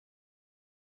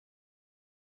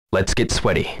Let's get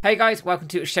sweaty. Hey guys, welcome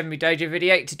to a Shenmue Dojo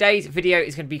video. Today's video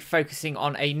is going to be focusing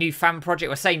on a new fan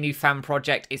project. I say new fan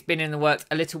project, it's been in the works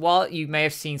a little while. You may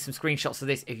have seen some screenshots of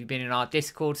this if you've been in our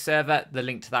Discord server. The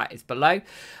link to that is below.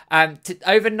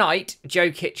 Overnight, Joe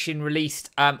Kitchen released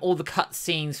all the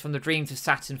cutscenes from the Dreams of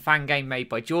Saturn fan game made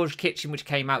by George Kitchen, which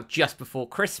came out just before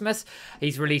Christmas.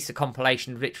 He's released a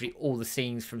compilation of literally all the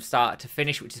scenes from start to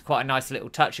finish, which is quite a nice little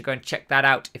touch. So go and check that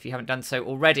out if you haven't done so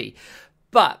already.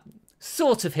 But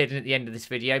sort of hidden at the end of this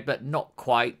video, but not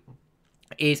quite,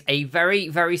 is a very,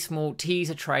 very small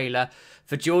teaser trailer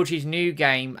for George's new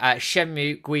game,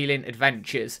 Shenmue Guilin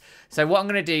Adventures. So what I'm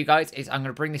going to do, guys, is I'm going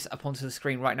to bring this up onto the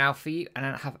screen right now for you and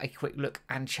then have a quick look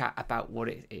and chat about what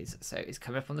it is. So it's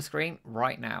coming up on the screen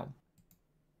right now.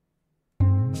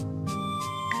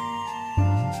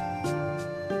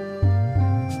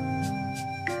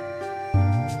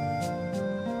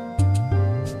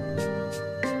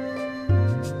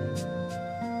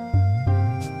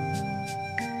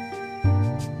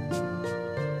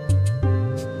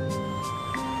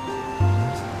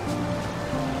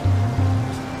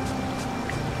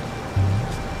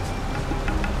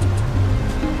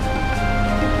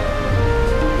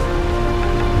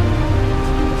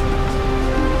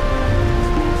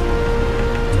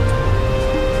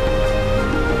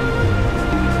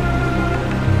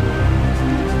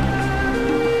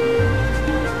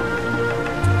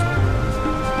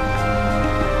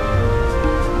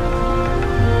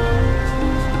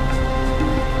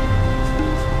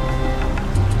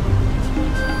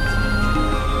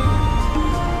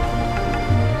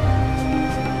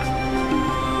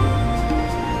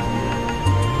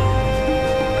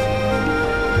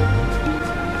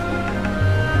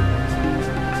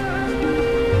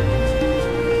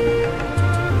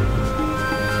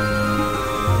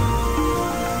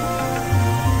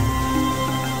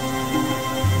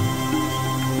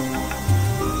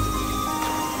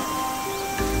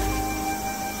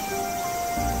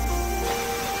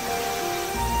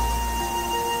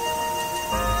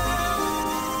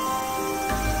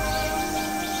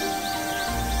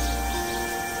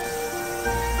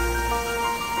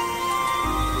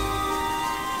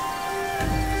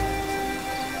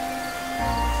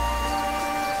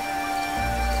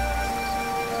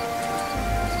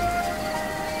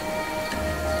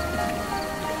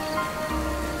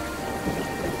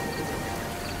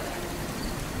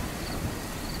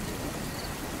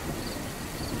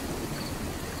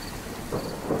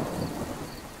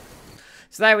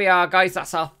 So there we are, guys.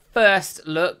 That's our first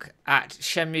look at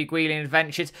Shenmue Guilin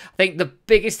Adventures. I think the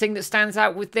biggest thing that stands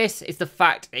out with this is the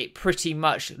fact it pretty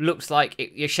much looks like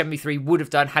Shenmue 3 would have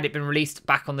done had it been released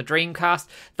back on the Dreamcast.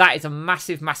 That is a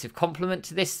massive, massive compliment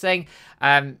to this thing.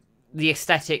 The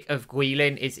aesthetic of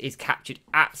Guilin is captured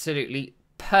absolutely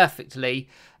perfectly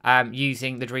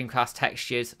using the Dreamcast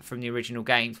textures from the original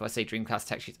games. Well, I say Dreamcast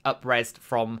textures, up-resed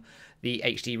from the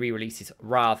HD re-releases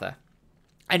rather.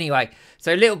 Anyway,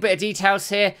 so a little bit of details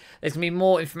here. There's going to be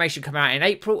more information coming out in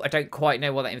April. I don't quite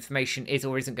know what that information is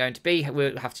or isn't going to be.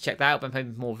 We'll have to check that out, but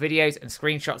maybe more videos and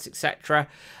screenshots, etc.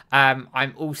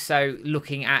 I'm also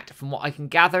looking at, from what I can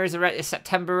gather, is a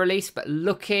September release, but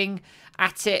looking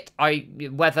at it,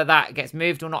 whether that gets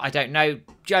moved or not, I don't know.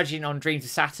 Judging on Dreams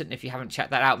of Saturn, if you haven't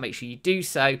checked that out, make sure you do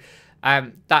so.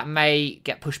 That may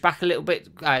get pushed back a little bit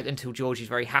until George is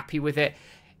very happy with it.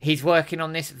 He's working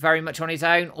on this very much on his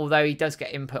own, although he does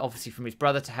get input, obviously, from his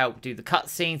brother to help do the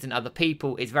cutscenes and other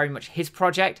people. It's very much his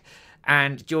project,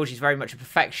 and George is very much a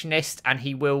perfectionist, and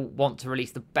he will want to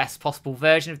release the best possible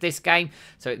version of this game,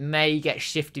 so it may get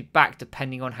shifted back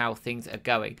depending on how things are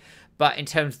going. But in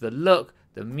terms of the look,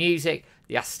 the music,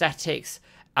 the aesthetics,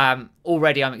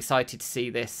 already I'm excited to see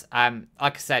this. Like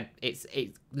I said, it's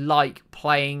like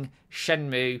playing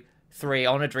Shenmue 3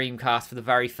 on a Dreamcast for the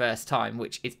very first time,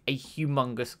 which is a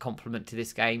humongous compliment to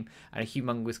this game and a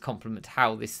humongous compliment to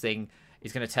how this thing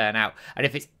is going to turn out. And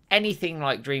if it's anything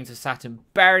like Dreams of Saturn,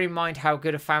 bearing in mind how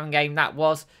good a fan game that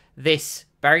was, this,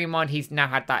 bearing in mind he's now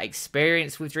had that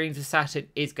experience with Dreams of Saturn,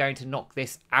 is going to knock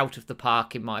this out of the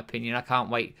park, in my opinion. I can't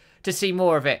wait to see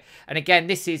more of it. And again,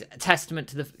 this is a testament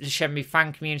to the Shenmue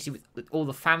fan community with all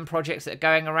the fan projects that are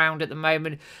going around at the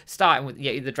moment, starting with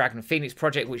the Dragon and Phoenix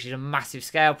project, which is a massive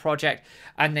scale project,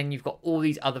 and then you've got all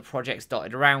these other projects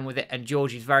dotted around with it, and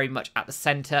George is very much at the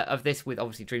centre of this, with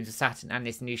obviously Dreams of Saturn and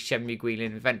this new Shenmue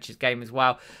Guilin Adventures game as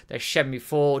well. There's Shenmue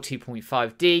 4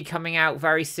 2.5D coming out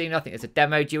very soon. I think there's a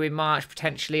demo due in March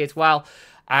potentially as well.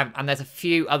 And there's a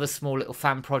few other small little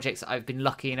fan projects that I've been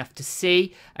lucky enough to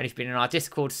see. And if you've been in our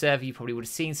Discord server, you probably would have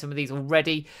seen some of these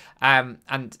already. And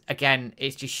again,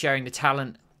 it's just showing the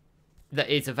talent that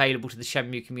is available to the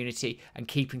Shenmue community and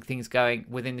keeping things going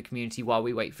within the community while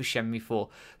we wait for Shenmue 4.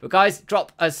 But guys,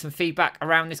 drop us some feedback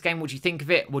around this game. What do you think of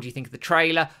it? What do you think of the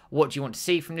trailer? What do you want to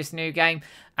see from this new game?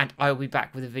 And I will be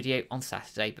back with a video on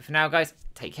Saturday. But for now, guys,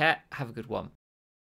 take care. Have a good one.